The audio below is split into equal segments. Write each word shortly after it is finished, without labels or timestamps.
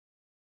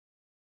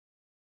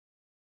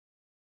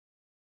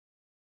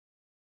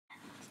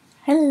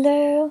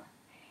Hello.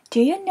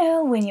 Do you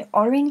know when you're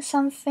ordering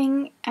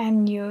something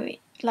and you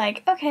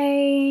like,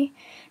 okay,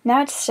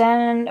 now it's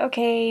sent,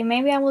 okay,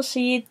 maybe I will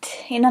see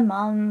it in a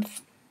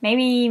month,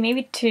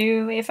 maybe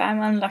two if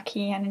I'm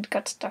unlucky and it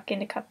got stuck in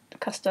the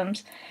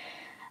customs.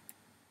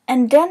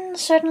 And then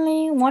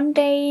suddenly one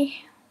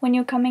day when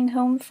you're coming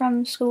home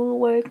from school,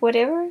 work,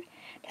 whatever,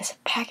 there's a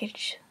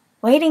package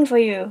waiting for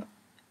you.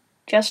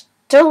 Just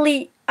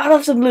totally out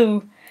of the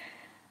blue.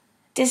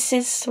 This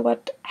is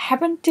what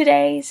happened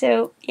today,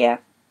 so yeah.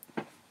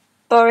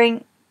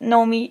 Boring,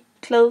 normie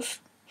clothes.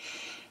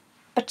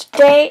 But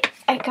today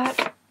I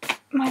got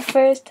my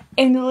first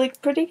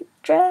Angelic Pretty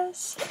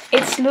dress.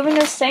 It's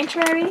Luminous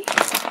Sanctuary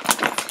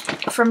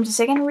from the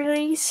second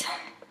release,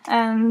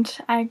 and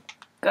I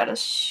got a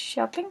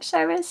shopping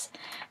service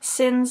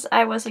since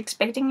I was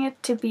expecting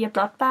it to be a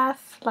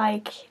bloodbath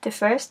like the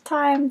first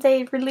time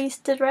they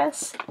released the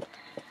dress.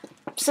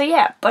 So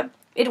yeah, but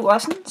it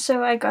wasn't,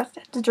 so I got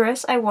the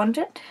dress I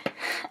wanted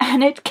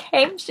and it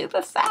came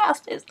super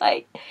fast. It's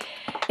like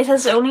it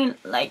has only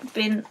like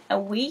been a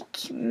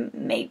week,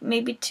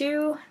 maybe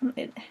two,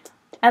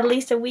 at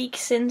least a week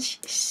since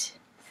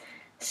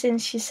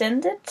she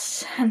sent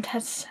it, and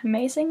that's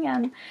amazing.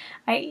 And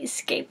I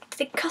escaped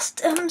the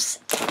customs.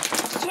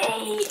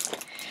 Yay!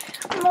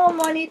 More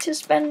money to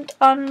spend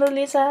on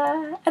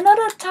Lolita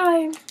another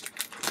time.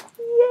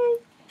 Yay!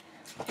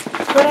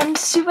 But I'm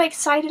super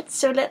excited,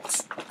 so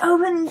let's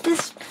open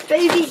this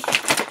baby.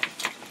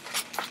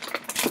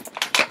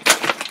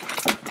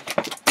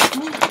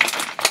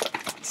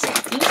 So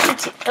easy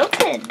to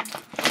open.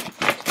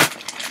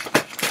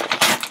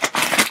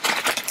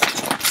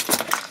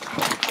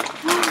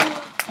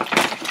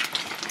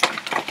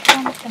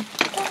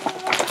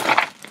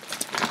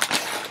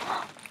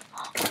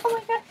 Oh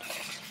my god,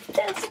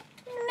 there's a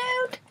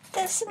note.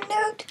 There's a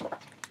note.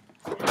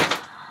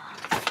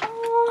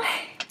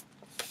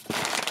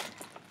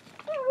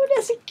 Oh,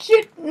 there's a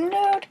cute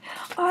note.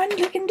 Oh, and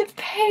look in the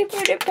paper.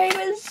 The paper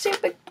is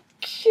super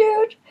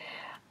cute.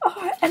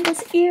 Oh, and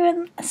there's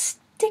even a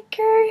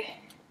sticker.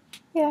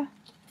 Yeah.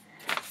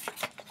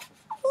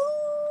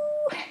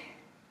 Ooh.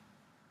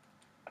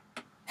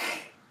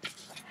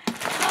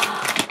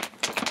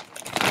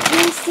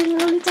 Here's the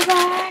Lolita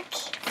bag.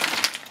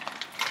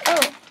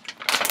 Oh,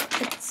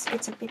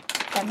 it's a bit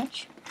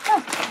damaged.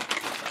 Oh,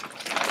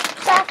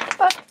 sad,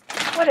 but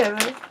whatever.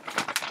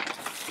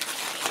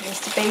 Here's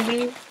the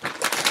baby.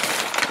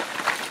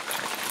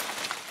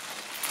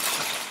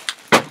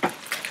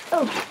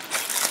 Oh,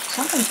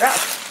 something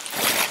dropped.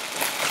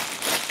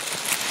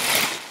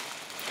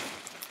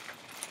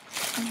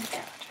 Oh my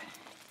god.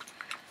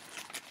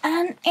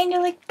 An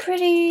Angelic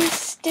Pretty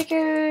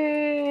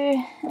sticker.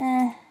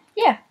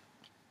 Yeah,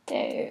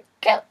 there you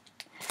go.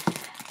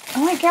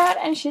 Oh my god,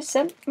 and she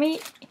sent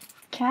me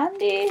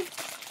candy,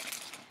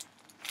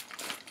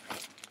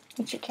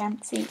 which you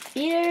can't see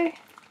either.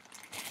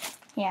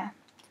 Yeah,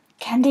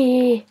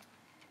 candy,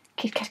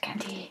 Kit Kat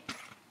candy.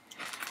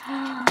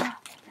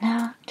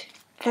 Now to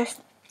the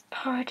best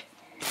part.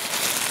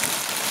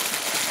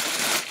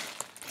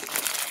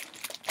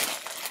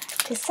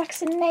 The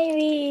Saxon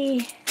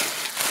Navy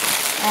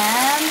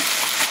and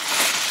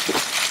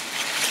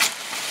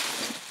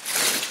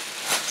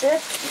the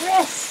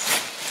dress.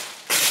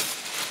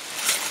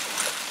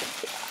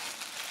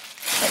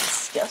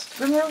 Let's just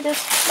remove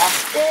this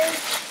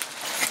plastic.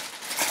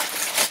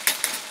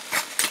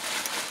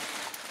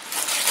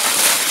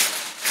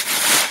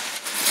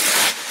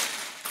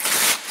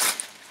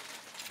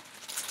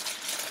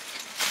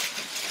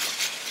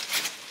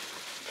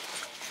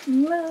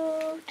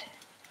 Moved.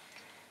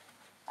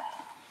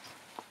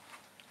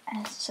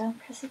 And it's so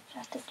impressive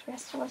that the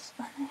dress was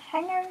on a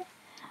hanger.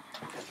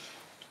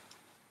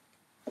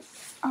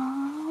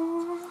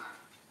 Oh.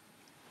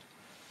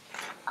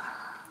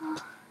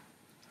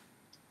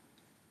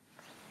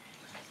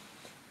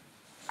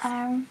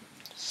 I'm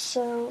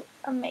so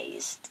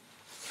amazed.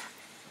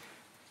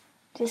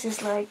 This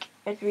is like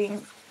a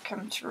dream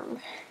come true.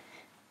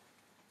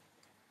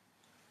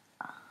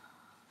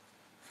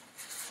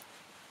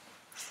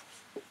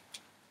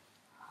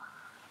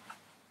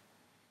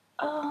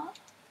 Oh,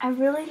 I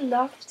really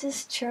love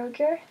this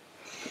choker.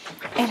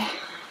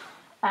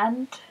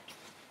 And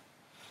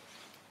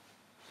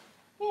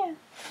yeah.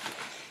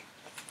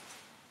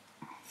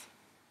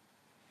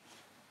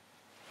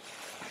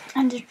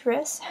 And the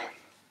dress.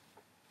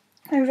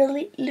 I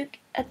really look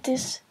at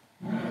this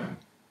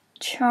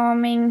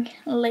charming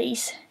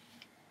lace.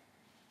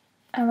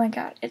 Oh my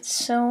god, it's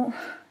so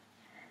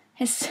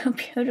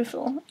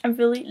beautiful. I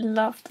really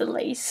love the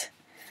lace.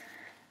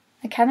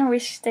 I kind of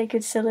wish they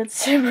could sell it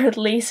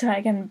separately so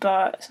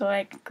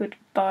I could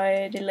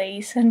buy the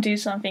lace and do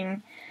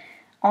something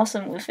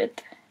awesome with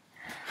it.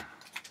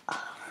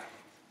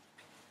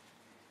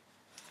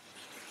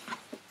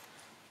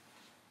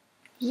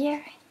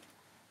 Yeah.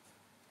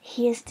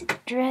 Here's the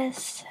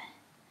dress.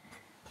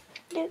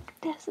 Look,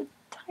 there's a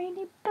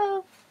tiny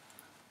bow.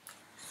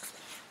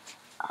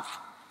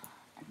 Oh,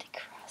 and the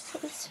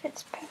crosses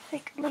fits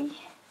perfectly.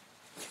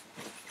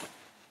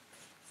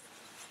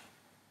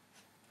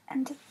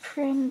 And the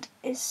print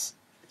is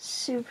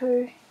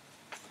super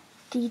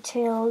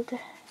detailed,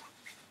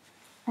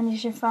 and the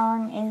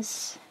chiffon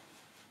is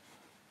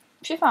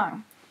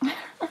chiffon.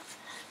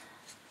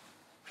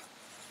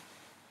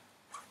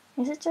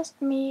 Is it just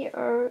me,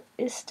 or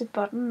is the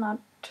button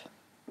not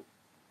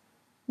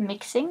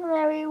mixing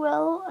very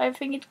well? I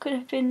think it could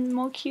have been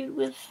more cute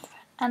with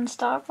an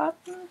star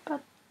button,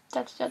 but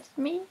that's just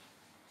me.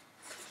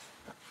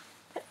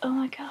 But oh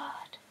my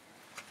god.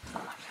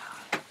 Oh my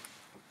god.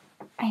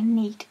 I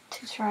need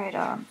to try it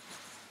on.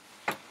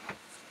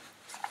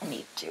 I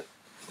need to.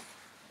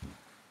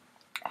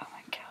 Oh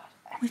my god.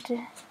 And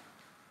the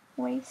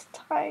waist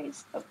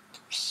ties are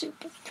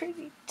super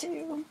pretty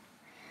too.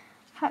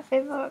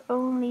 However,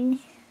 only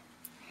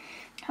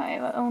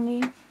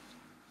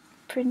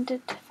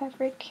printed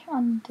fabric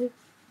on the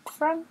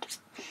front.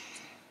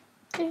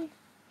 Okay.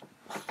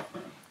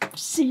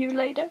 See you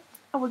later.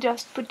 I will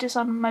just put this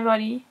on my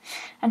body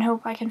and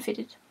hope I can fit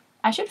it.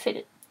 I should fit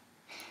it.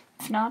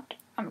 If not,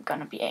 I'm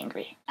gonna be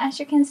angry. As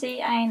you can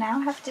see, I now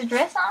have the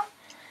dress on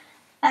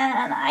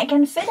and I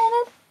can fit in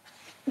it.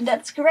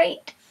 That's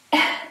great.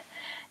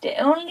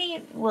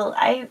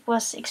 I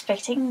was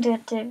expecting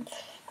the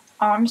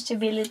arms to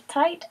be a little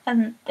tight,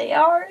 and they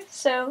are,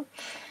 so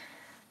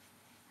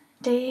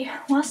they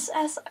was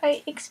as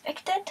I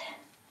expected.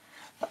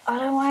 But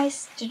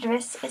otherwise, the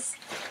dress is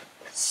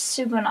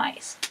super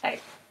nice. I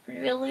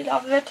really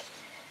love it.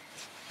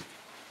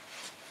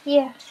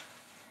 Yeah,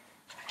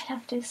 I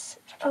have this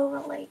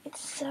overlay.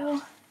 It's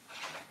so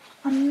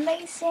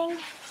amazing.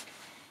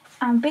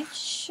 I'm a bit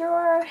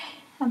sure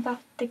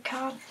about the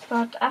cut,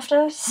 but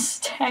after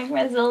staring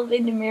myself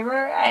in the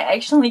mirror, I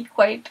actually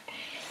quite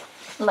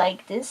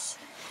like this.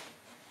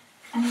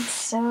 And it's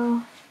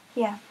so,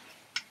 yeah,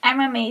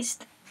 I'm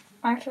amazed.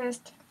 My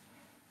first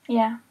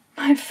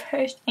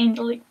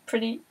angelic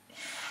pretty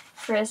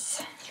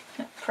dress.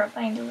 Proper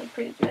angelic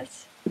pretty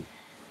dress.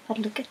 But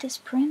look at this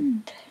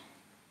print.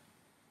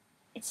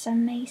 It's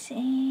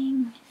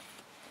amazing.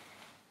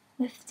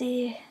 With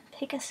the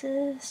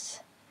Pegasus.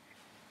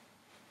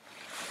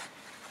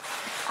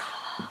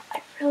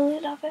 I really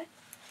love it.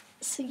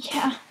 So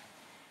yeah,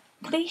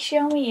 please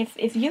show me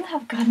if you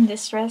have gotten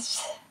this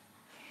dress,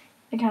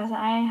 because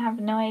I have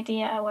no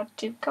idea what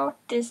to got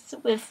this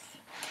with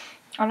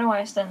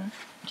otherwise than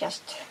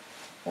just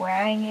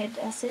wearing it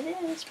as it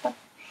is, but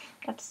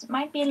that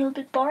might be a little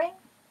bit boring.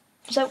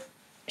 So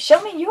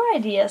show me your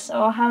ideas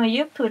or how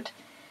you put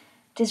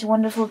this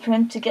wonderful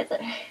print together.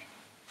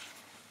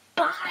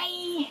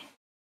 Bye!